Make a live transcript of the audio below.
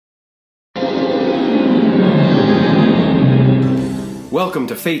Welcome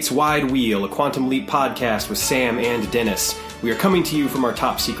to Fate's Wide Wheel, a Quantum Leap podcast with Sam and Dennis. We are coming to you from our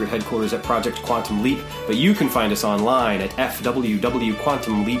top secret headquarters at Project Quantum Leap, but you can find us online at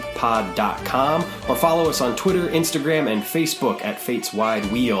fwwquantumleappod.com or follow us on Twitter, Instagram, and Facebook at Fate's Wide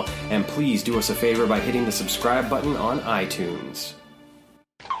Wheel. And please do us a favor by hitting the subscribe button on iTunes.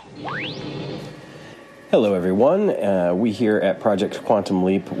 Hello, everyone. We here at Project Quantum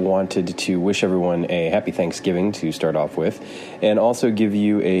Leap wanted to wish everyone a happy Thanksgiving to start off with, and also give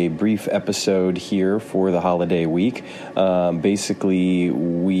you a brief episode here for the holiday week. Basically,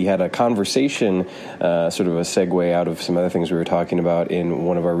 we had a conversation, sort of a segue out of some other things we were talking about in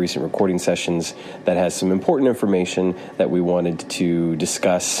one of our recent recording sessions that has some important information that we wanted to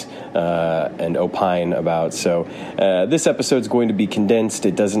discuss and opine about. So this episode is going to be condensed.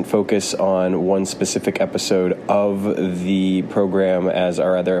 It doesn't focus on one specific episode of the program as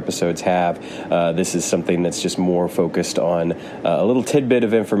our other episodes have. This is something that's just more focused on a little tidbit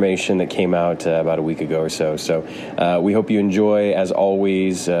of information that came out about a week ago or so. So we hope you enjoy. As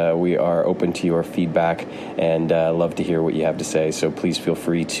always, we are open to your feedback and love to hear what you have to say. So please feel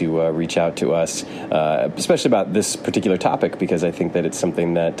free to reach out to us, especially about this particular topic, because I think that it's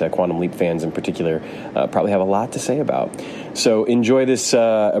something that Quantum Leap fans in particular probably have a lot to say about. So enjoy this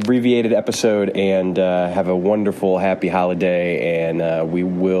abbreviated episode and have a wonderful, happy holiday, and we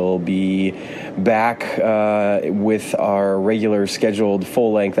will be back with our regular scheduled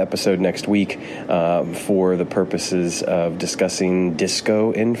full-length episode next week for the purposes of discussing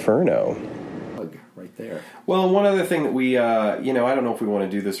Disco Inferno. Right there. Well, one other thing that we, I don't know if we want to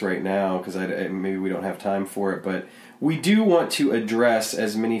do this right now because maybe we don't have time for it, but we do want to address,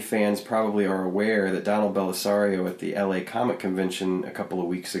 as many fans probably are aware, that Donald Bellisario at the LA Comic Convention a couple of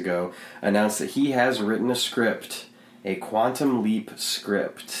weeks ago announced that he has written a script, a Quantum Leap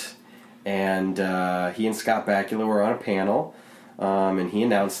script. And he and Scott Bakula were on a panel, and he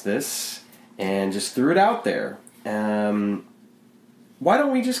announced this and just threw it out there. Why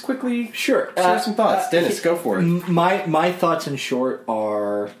don't we just quickly share some thoughts? Dennis, go for it. My thoughts, in short,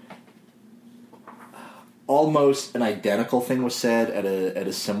 are almost an identical thing was said at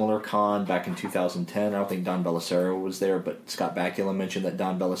a similar con back in 2010. I don't think Don Bellisario was there, but Scott Bakula mentioned that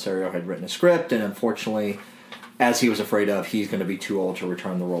Don Bellisario had written a script, and unfortunately, as he was afraid of, he's going to be too old to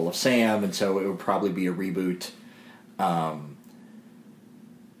return the role of Sam, and so it would probably be a reboot. And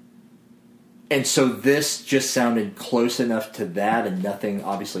so this just sounded close enough to that, and nothing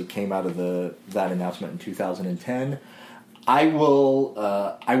obviously came out of that announcement in 2010. I will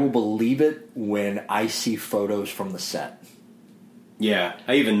believe it when I see photos from the set. Yeah,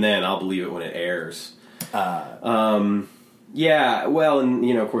 even then, I'll believe it when it airs. Yeah, well,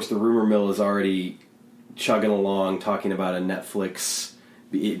 and of course, the rumor mill is already chugging along, talking about it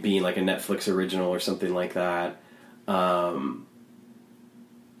being like a Netflix original or something like that.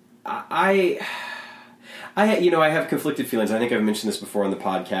 I have conflicted feelings. I think I've mentioned this before on the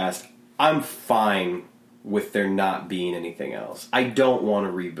podcast. I'm fine with there not being anything else. I don't want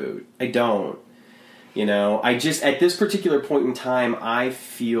to reboot. I don't. I just, at this particular point in time, I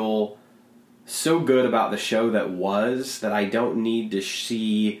feel so good about the show that was that I don't need to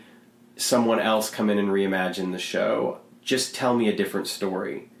see someone else come in and reimagine the show. Just tell me a different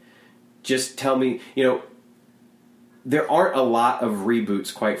story. Just tell me, there aren't a lot of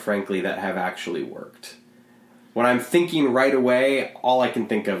reboots, quite frankly, that have actually worked. When I'm thinking right away, all I can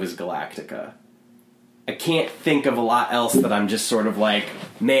think of is Galactica. I can't think of a lot else that I'm just sort of like,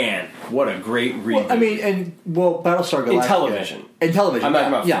 man, what a great reboot. Well, Battlestar Galactica. In television. I'm talking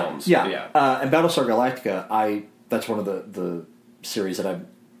about films. Yeah. And Battlestar Galactica, that's one of the series that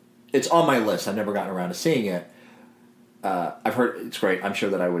it's on my list. I've never gotten around to seeing it. I've heard it's great. I'm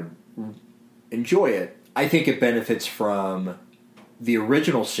sure that I would enjoy it. I think it benefits from the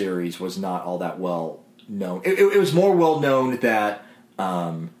original series was not all that well known. It was more well known that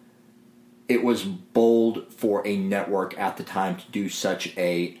it was bold for a network at the time to do such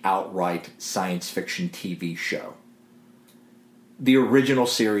a outright science fiction TV show. The original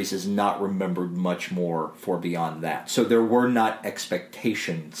series is not remembered much more for beyond that. So there were not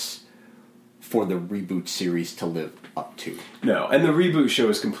expectations for the reboot series to live up to. No, and the reboot show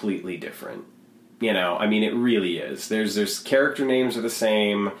is completely different. It really is. There's character names are the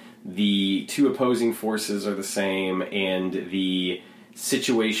same, the two opposing forces are the same, and the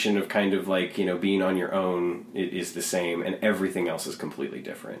situation of kind of like, being on your own is the same, and everything else is completely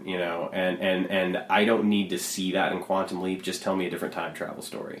different, and I don't need to see that in Quantum Leap. Just tell me a different time travel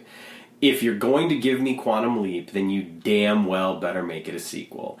story. if you're going to give me Quantum Leap, then you damn well better make it a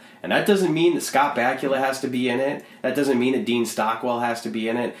sequel. And that doesn't mean that Scott Bakula has to be in it. That doesn't mean that Dean Stockwell has to be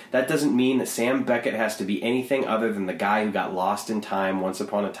in it. That doesn't mean that Sam Beckett has to be anything other than the guy who got lost in time once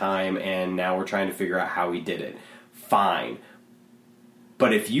upon a time, and now we're trying to figure out how he did it. Fine.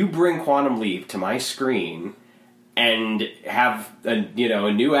 But if you bring Quantum Leap to my screen and have a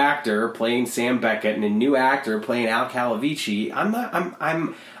new actor playing Sam Beckett and a new actor playing Al Calavici,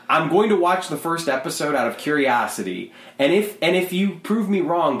 I'm going to watch the first episode out of curiosity. And if you prove me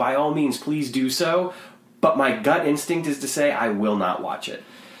wrong, by all means, please do so. But my gut instinct is to say I will not watch it.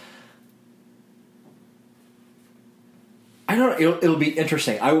 I don't know. It'll be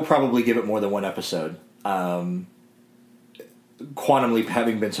interesting. I will probably give it more than one episode. Quantum Leap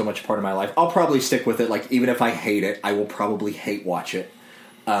having been so much part of my life, I'll probably stick with it. Like, even if I hate it, I will probably hate watch it.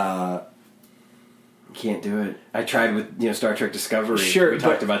 Can't do it. I tried with Star Trek Discovery. Sure, we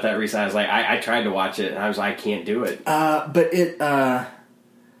talked about that recently. I was like, I tried to watch it, and I was like, I can't do it. But it. And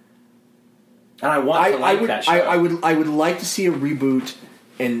I want to like that show. I would like to see a reboot,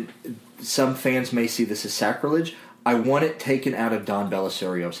 and some fans may see this as sacrilege. I want it taken out of Don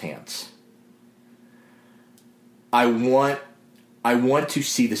Bellisario's hands. I want to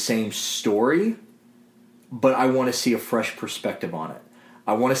see the same story, but I want to see a fresh perspective on it.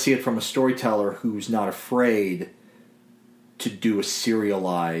 I want to see it from a storyteller who's not afraid to do a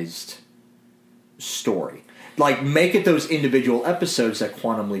serialized story. Like, make it those individual episodes that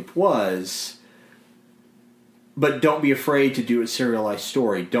Quantum Leap was, but don't be afraid to do a serialized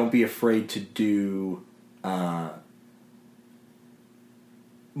story. Don't be afraid to do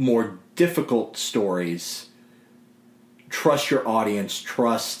more difficult stories. Trust your audience.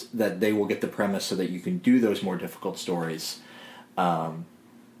 Trust that they will get the premise so that you can do those more difficult stories.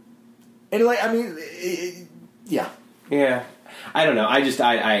 And like, I mean, yeah. Yeah. I don't know.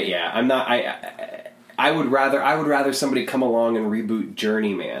 I'm not. I would rather somebody come along and reboot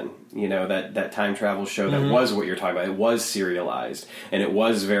Journeyman. That time travel show that was what you're talking about. It was serialized, and it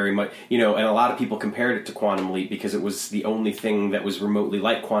was very much, and a lot of people compared it to Quantum Leap because it was the only thing that was remotely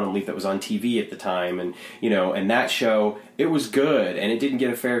like Quantum Leap that was on TV at the time, and and that show, it was good, and it didn't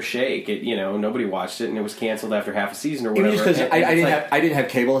get a fair shake. It, nobody watched it, and it was canceled after half a season or whatever. Even just because I didn't have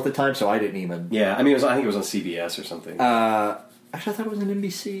cable at the time, so I didn't even. Yeah, I mean, I think it was on CBS or something. Actually, I thought it was on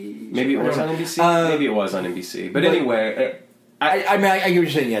NBC. Maybe it was on NBC. Maybe it was on NBC. But anyway. I mean, I get what you're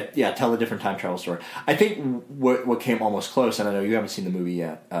saying. Yeah, tell a different time travel story. I think what came almost close, and I know you haven't seen the movie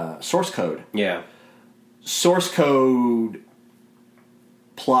yet, Source Code. Yeah. Source Code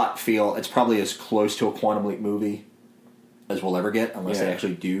plot feel, it's probably as close to a Quantum Leap movie as we'll ever get, unless they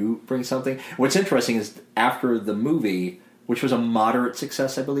actually do bring something. What's interesting is after the movie, which was a moderate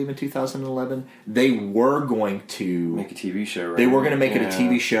success, I believe, in 2011, they were going to make a TV show, right? They were going to make it a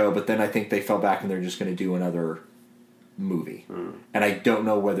TV show, but then I think they fell back and they're just going to do another movie. And I don't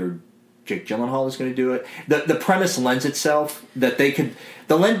know whether Jake Gyllenhaal is going to do it. The premise lends itself that they could.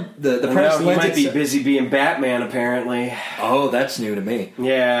 The premise he might be busy being Batman, apparently. Oh, that's new to me.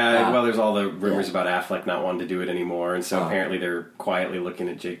 Yeah, well, there's all the rumors about Affleck not wanting to do it anymore, and so apparently they're quietly looking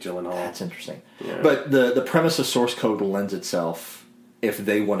at Jake Gyllenhaal. That's interesting. Yeah. But the premise of Source Code lends itself. If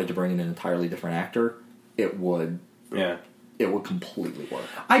they wanted to bring in an entirely different actor, it would. Yeah. It would completely work.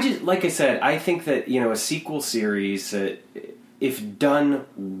 Like I said, I think that, a sequel series, if done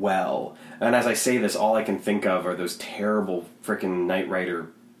well, and as I say this, all I can think of are those terrible frickin' Knight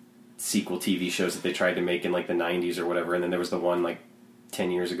Rider sequel TV shows that they tried to make in, like, the 90s or whatever, and then there was the one, like, 10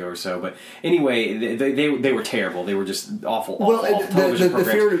 years ago or so. But anyway, they were terrible. They were just awful television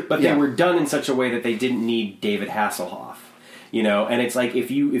programs. But they were done in such a way that they didn't need David Hasselhoff. And it's like, if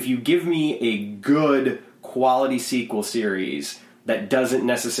you give me a good quality sequel series that doesn't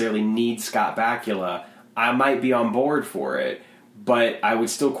necessarily need Scott Bakula, I might be on board for it, but I would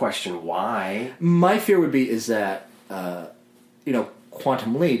still question why. My fear would be is that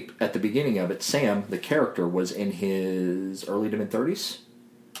Quantum Leap, at the beginning of it, Sam, the character, was in his early to mid 30s.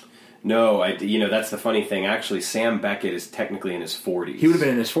 No, that's the funny thing. Actually, Sam Beckett is technically in his 40s. He would have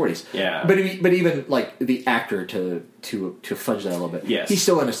been in his 40s. Yeah, but even like the actor to fudge that a little bit. Yes, he's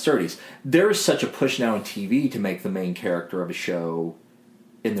still in his 30s. There is such a push now in TV to make the main character of a show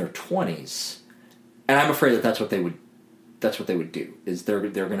in their 20s, and I'm afraid that's what they would do. Is they're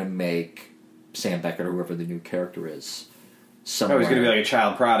going to make Sam Beckett or whoever the new character is. Somewhere. He's going to be like a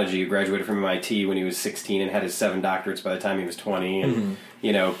child prodigy who graduated from MIT when he was 16 and had his 7 doctorates by the time he was 20, and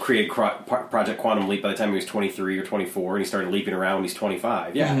created Project Quantum Leap by the time he was 23 or 24, and he started leaping around when he's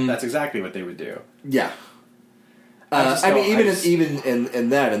 25. Yeah, that's exactly what they would do. Yeah. I mean, even in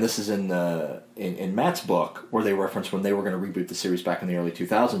that, and this is in Matt's book, where they reference when they were going to reboot the series back in the early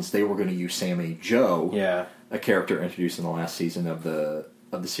 2000s, they were going to use Sammy Jo, a character introduced in the last season of the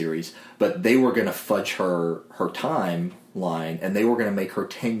series, but they were going to fudge her timeline, and they were going to make her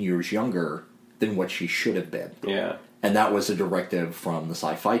 10 years younger than what she should have been. Yeah. And that was a directive from the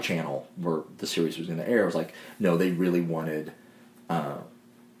Sci-Fi Channel where the series was going to air. It was like, no, they really wanted an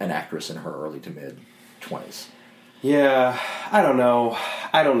actress in her early to mid-20s. Yeah, I don't know.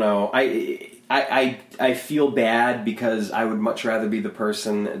 I feel bad because I would much rather be the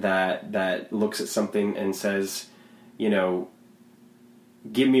person that looks at something and says,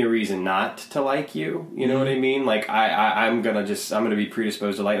 give me a reason not to like you. You know what I mean? Like I'm gonna be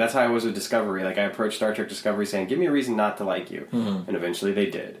predisposed to like. That's how I was with Discovery. Like I approached Star Trek Discovery saying, give me a reason not to like you, and eventually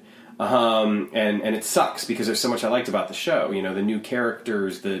they did. And it sucks because there's so much I liked about the show. The new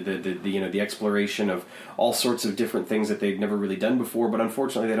characters, the exploration of all sorts of different things that they've never really done before. But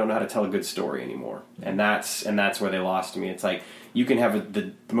unfortunately, they don't know how to tell a good story anymore, and that's where they lost me. It's like you can have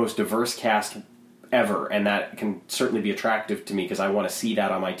the most diverse cast ever, and that can certainly be attractive to me because I want to see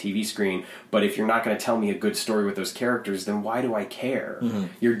that on my TV screen. But if you're not going to tell me a good story with those characters, then why do I care?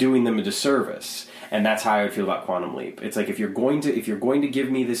 You're doing them a disservice. And that's how I would feel about Quantum Leap. It's like if you're going to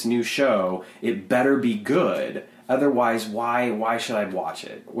give me this new show, it better be good. Otherwise, why should I watch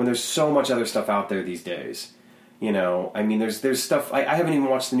it when there's so much other stuff out there these days? I mean, there's stuff. I haven't even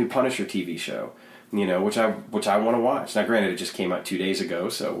watched the new Punisher TV show. Which I want to watch. Now, granted, it just came out 2 days ago,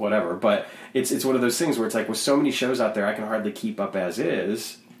 so whatever. But it's one of those things where it's like with so many shows out there, I can hardly keep up as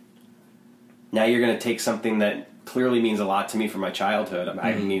is. Now you're going to take something that clearly means a lot to me from my childhood.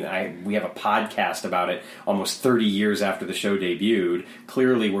 I mean, we have a podcast about it almost 30 years after the show debuted.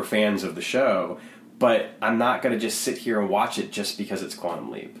 Clearly, we're fans of the show, but I'm not going to just sit here and watch it just because it's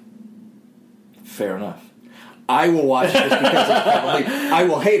Quantum Leap. Fair enough. I will watch it just because it's Quantum Leap. I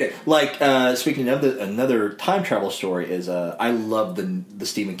will hate it. Like, speaking of another time travel story is, I love the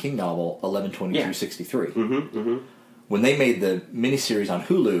Stephen King novel, 11/22/63. When they made the miniseries on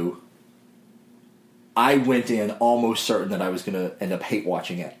Hulu, I went in almost certain that I was going to end up hate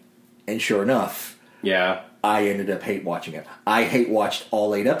watching it. And sure enough, I ended up hate watching it. I hate watched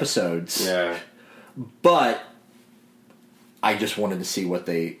all 8 episodes. Yeah. But I just wanted to see what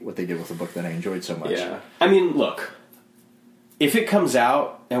they did with the book that I enjoyed so much. Yeah. I mean, look, if it comes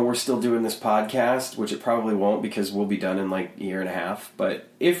out and we're still doing this podcast, which it probably won't because we'll be done in like a year and a half, but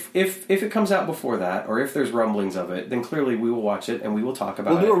if it comes out before that, or if there's rumblings of it, then clearly we will watch it and we will talk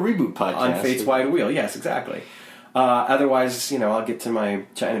about it. We'll do a reboot podcast. On Fate's Wide Wheel. Yes, exactly. Otherwise, I'll get to my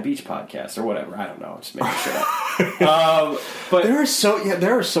China Beach podcast or whatever. I don't know. Just making shit up. But there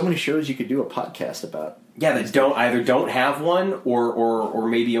are so many shows you could do a podcast about. Yeah, that don't have one or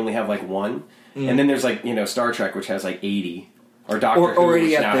maybe only have like one. And then there's like, Star Trek, which has like 80. Or Doctor Who,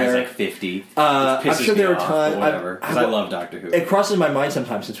 which now has like 50. I'm sure there are times. Whatever, because I love Doctor Who. It crosses my mind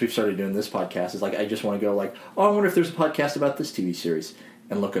sometimes since we've started doing this podcast. It's like I just want to go like, I wonder if there's a podcast about this TV series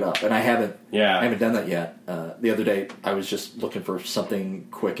and look it up. And I haven't done that yet. The other day I was just looking for something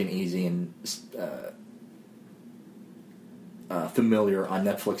quick and easy and familiar on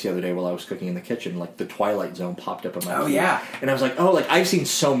Netflix the other day while I was cooking in the kitchen. Like the Twilight Zone popped up in my feed. And I was like, I've seen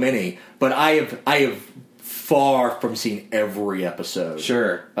so many, but I have far from seeing every episode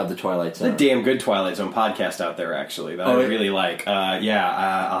of the Twilight Zone. There's a damn good Twilight Zone podcast out there, actually, that I really like.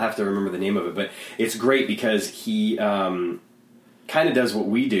 I'll have to remember the name of it, but it's great because he kind of does what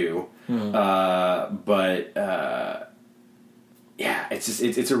we do,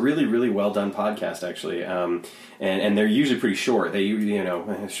 it's a really, really well done podcast, actually, and they're usually pretty short. They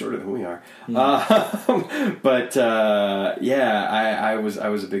shorter than we are, I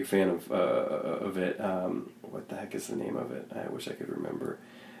was a big fan of it. What the heck is the name of it? I wish I could remember.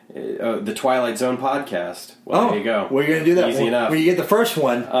 The Twilight Zone podcast. Well, there you go. Well, you're going to do that. Easy enough. When you get the first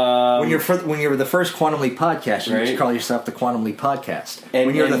one, when you're the first Quantum Leap podcast, you should call yourself the Quantum Leap podcast. And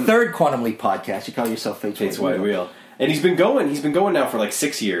when you're the third Quantum Leap podcast, you call yourself Fate's Wide Wheel. And he's been going now for like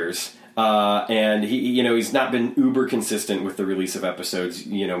 6 years. And he's not been uber consistent with the release of episodes,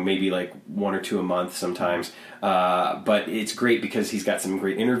 maybe like 1 or 2 a month sometimes. But it's great because he's got some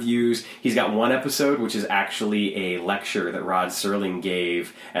great interviews. He's got one episode, which is actually a lecture that Rod Serling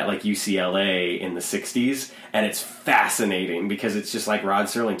gave at like UCLA in the 60s. And it's fascinating because it's just like Rod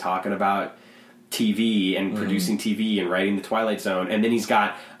Serling talking about TV and producing TV and writing The Twilight Zone. And then he's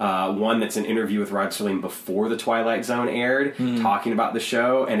got one that's an interview with Rod Serling before The Twilight Zone aired, talking about the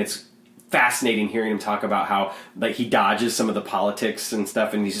show. And it's fascinating hearing him talk about how like he dodges some of the politics and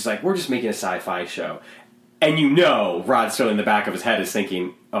stuff, and he's just like, we're just making a sci-fi show. And Rod Sterling in the back of his head is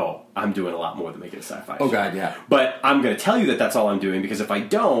thinking, oh, I'm doing a lot more than making a sci-fi show. Oh, God, yeah. But I'm going to tell you that that's all I'm doing, because if I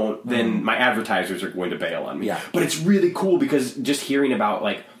don't, then my advertisers are going to bail on me. Yeah. But it's really cool, because just hearing about,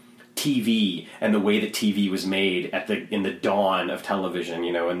 like, TV and the way that TV was made in the dawn of television,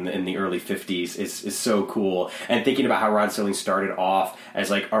 in the early 50s is so cool. And thinking about how Rod Serling started off as,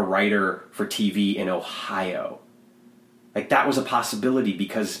 like, a writer for TV in Ohio. Like, that was a possibility,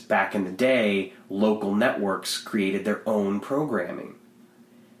 because back in the day, local networks created their own programming.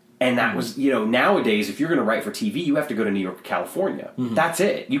 And that was, nowadays, if you're going to write for TV, you have to go to New York or California. Mm-hmm. That's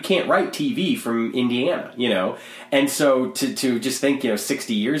it. You can't write TV from Indiana, And so to just think,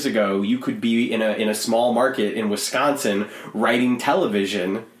 60 years ago, you could be in a small market in Wisconsin writing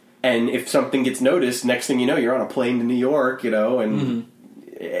television, and if something gets noticed, next thing you know, you're on a plane to New York, and... Mm-hmm.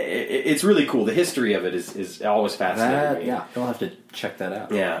 It's really cool. The history of it is always fascinating. Yeah, you'll have to check that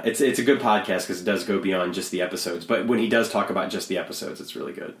out. Yeah, it's a good podcast, because it does go beyond just the episodes. But when he does talk about just the episodes, it's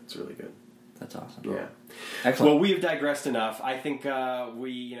really good. It's really good. That's awesome. Yeah. Excellent. Well, we have digressed enough. I think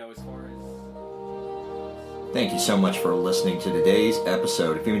we, as far as... Thank you so much for listening to today's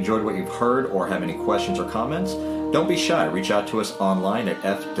episode. If you enjoyed what you've heard or have any questions or comments, don't be shy. Reach out to us online at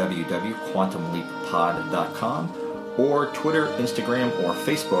fwwquantumleappod.com. or Twitter, Instagram, or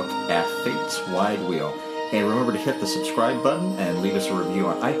Facebook at Fate's Wide Wheel. And remember to hit the subscribe button and leave us a review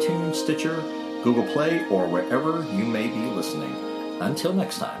on iTunes, Stitcher, Google Play, or wherever you may be listening. Until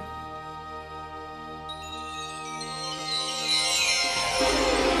next time.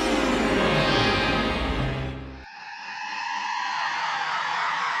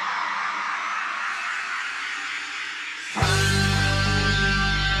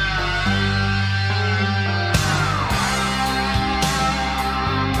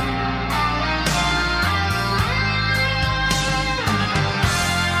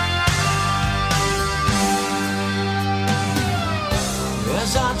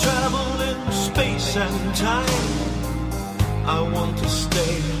 As I travel in space and time, I want to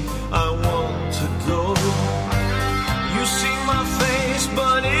stay